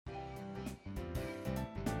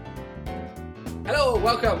Hello,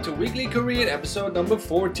 welcome to Weekly Korean episode number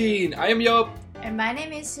 14. I am Meok. And my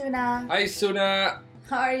name is Suna. Hi Suna.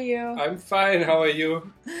 How are you? I'm fine, how are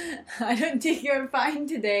you? I don't think you're fine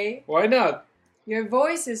today. Why not? Your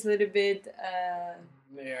voice is a little bit...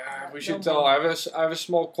 Yeah, we should tell. I have a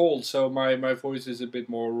small cold, so my voice is a bit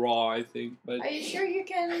more raw, I think. But Are you sure you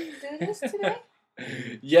can do this today?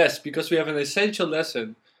 yes, because we have an essential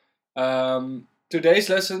lesson. Today's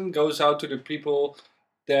lesson goes out to the people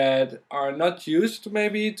that are not used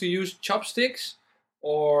maybe to use chopsticks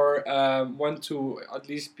or want to at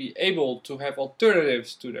least be able to have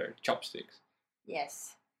alternatives to their chopsticks.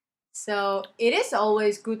 Yes. So it is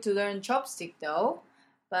always good to learn chopstick though.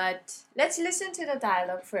 But let's listen to the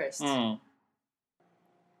dialogue first.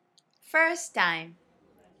 First time.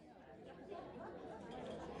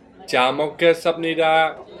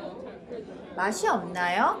 잘먹겠습니다. 맛이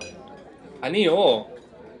없나요? 아니요.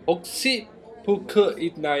 혹시 포크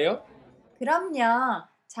있나요? 그럼요.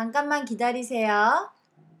 잠깐만 기다리세요.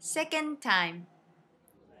 Second time.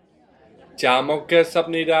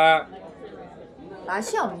 잘먹겠습니다.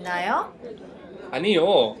 맛이 없나요?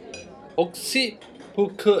 아니요. 혹시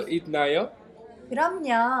포크 있나요?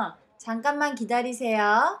 그럼요. 잠깐만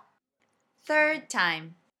기다리세요. Third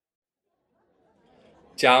time.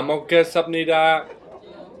 잘먹겠습니다.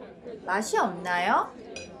 맛이 없나요?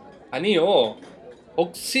 아니요.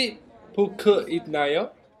 혹시 포크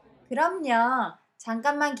있나요? 그럼요.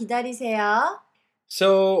 잠깐만 기다리세요.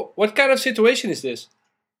 So, what kind of situation is this?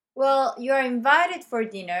 Well, you are invited for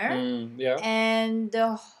dinner Yeah. and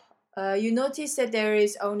you notice that there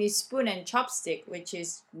is only spoon and chopstick, which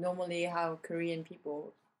is normally how Korean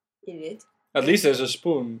people eat it. At least there's a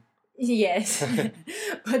spoon. Yes,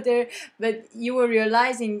 but you will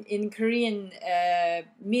realize in Korean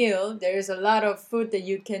meal there is a lot of food that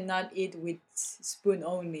you cannot eat with spoon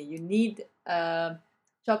only. You need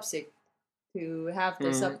chopstick to have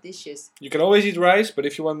the sub dishes. You can always eat rice, but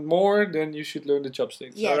if you want more, then you should learn the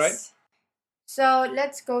chopsticks. Yes. Alright? So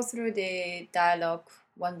let's go through the dialogue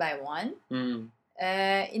one by one.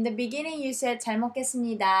 In the beginning, you said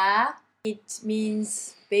잘먹겠습니다. It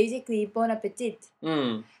means basically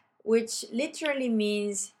BonApetitie, which literally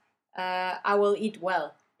means I will eat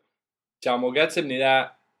well.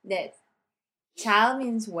 잘먹겠습니다. That 잘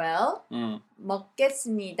means well.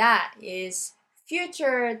 먹겠습니다 is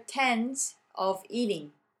future tense of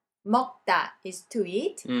eating. 먹다 is to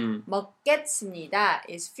eat. 먹겠습니다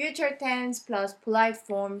is future tense plus polite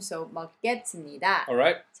form, so 먹겠습니다.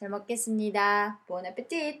 Alright. 잘 먹겠습니다. Bon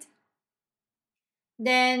appetit.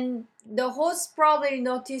 Then the host probably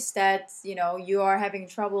noticed that you are having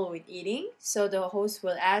trouble with eating, so the host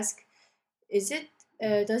will ask, does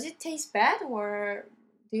it taste bad or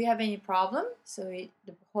do you have any problem? So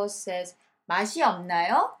the host says 맛이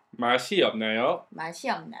없나요? 맛이 없나요? 맛이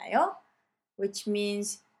없나요? Which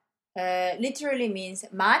means literally means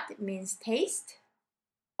맛 means taste.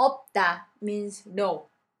 없다 means no.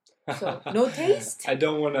 So no taste. I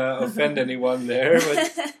don't want to offend anyone there,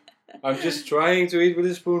 but I'm just trying to eat with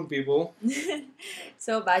a spoon, people.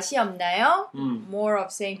 So 맛이 없나요? More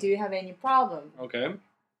of saying, do you have any problem? Okay.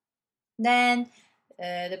 Then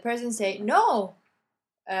the person say, no.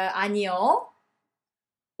 아니요.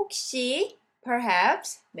 혹시,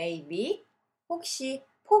 perhaps, maybe. 혹시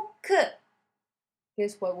포크.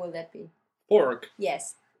 Guess what will that be? Pork.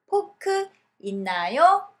 Yes. 포크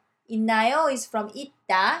있나요? 있나요 is from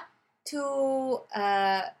있다 to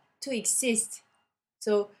exist.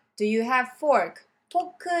 So do you have fork?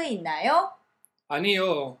 포크 있나요?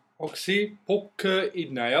 아니요. 혹시 포크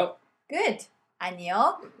있나요? Good.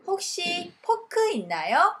 아니요. 혹시 포크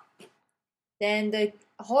있나요? Then the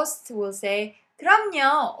host will say,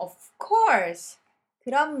 그럼요. Of course.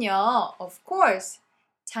 그럼요. Of course.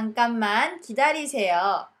 잠깐만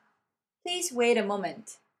기다리세요. Please wait a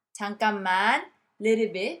moment. 잠깐만,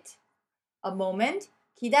 little bit. A moment,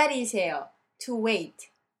 기다리세요. To wait.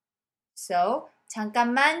 So,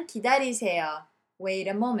 잠깐만 기다리세요. Wait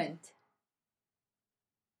a moment.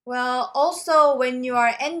 Well, also when you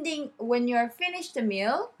are finished the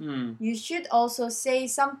meal, you should also say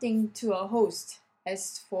something to a host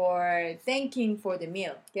as for thanking for the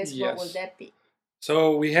meal. Guess what will that be?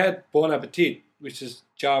 So we had bon appetit, which is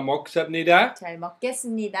잘먹겠습니다. 잘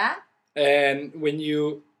먹겠습니다. And when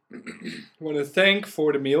you want to thank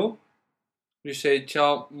for the meal, you say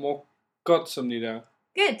잘먹겠습니다.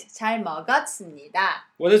 Good. 잘 먹었습니다.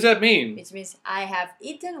 What does that mean? Which means I have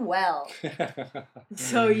eaten well.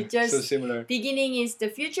 So you just so similar. Beginning is the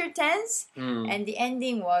future tense and the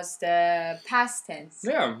ending was the past tense.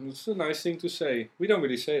 Yeah, it's a nice thing to say. We don't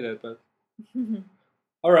really say that, but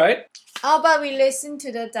all right. How about we listen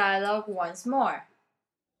to the dialogue once more?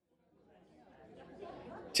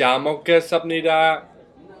 잘먹겠습니다.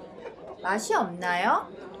 맛이 없나요?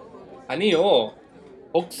 아니요.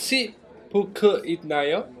 혹시 포크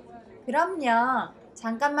있나요? 그럼요.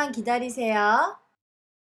 잠깐만 기다리세요.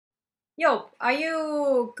 Yo, are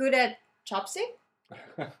you good at chopstick?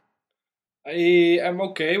 I am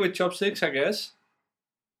okay with chopsticks, I guess.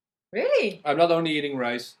 Really? I'm not only eating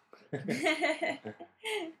rice.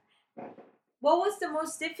 What was the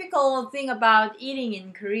most difficult thing about eating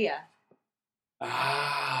in Korea?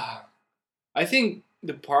 I think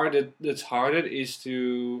the part that's harder is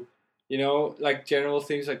to, like general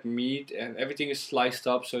things like meat and everything is sliced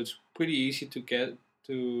up, so it's pretty easy to get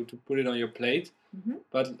to put it on your plate. Mm-hmm.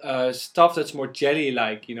 But stuff that's more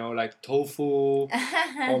jelly-like, like tofu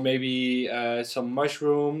or maybe some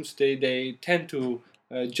mushrooms, they tend to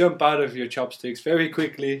jump out of your chopsticks very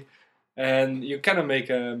quickly. And you kind of make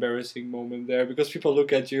an embarrassing moment there because people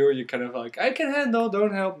look at you, you're kind of like, I can handle,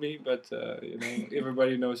 don't help me. But,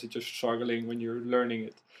 everybody knows that you're struggling when you're learning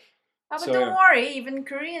it. Oh, but don't worry, even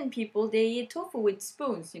Korean people, they eat tofu with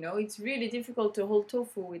spoons, It's really difficult to hold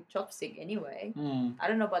tofu with chopstick anyway. I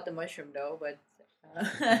don't know about the mushroom though, but...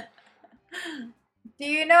 Do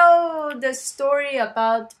you know the story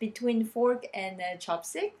about between fork and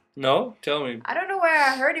chopstick? No? Tell me. I don't know where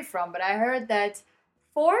I heard it from, but I heard that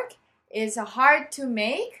fork is hard to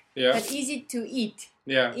make, but easy to eat.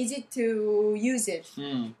 Yeah. Easy to use it.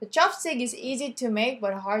 The chopstick is easy to make,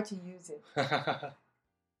 but hard to use it.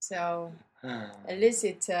 So, at least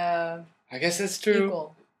it's I guess that's true.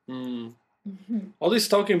 Equal. All this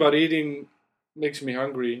talking about eating makes me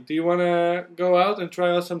hungry. Do you want to go out and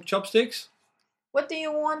try out some chopsticks? What do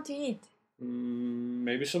you want to eat?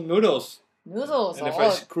 Maybe some noodles. Noodles. And if I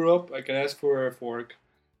screw up, I can ask for a fork.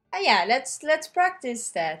 Yeah, let's practice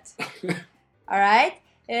that. All right.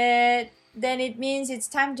 Then it means it's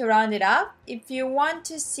time to round it up. If you want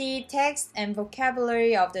to see text and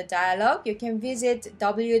vocabulary of the dialogue, you can visit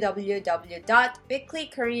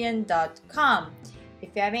www.weeklykorean.com. If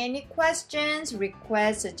you have any questions,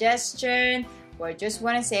 requests, suggestion, or just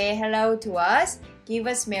want to say hello to us, give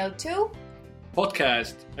us mail to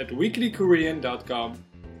podcast@weeklykorean.com.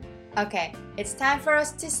 Okay, it's time for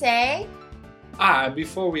us to say...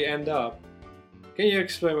 Before we end up, can you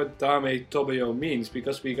explain what 다음에 또 봐요 means?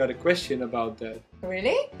 Because we got a question about that.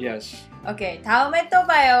 Really? Yes. Okay, 다음에 또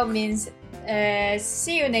봐요 means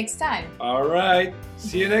see you next time. Alright,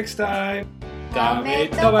 see you next time. 다음에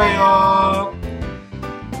또 봐요.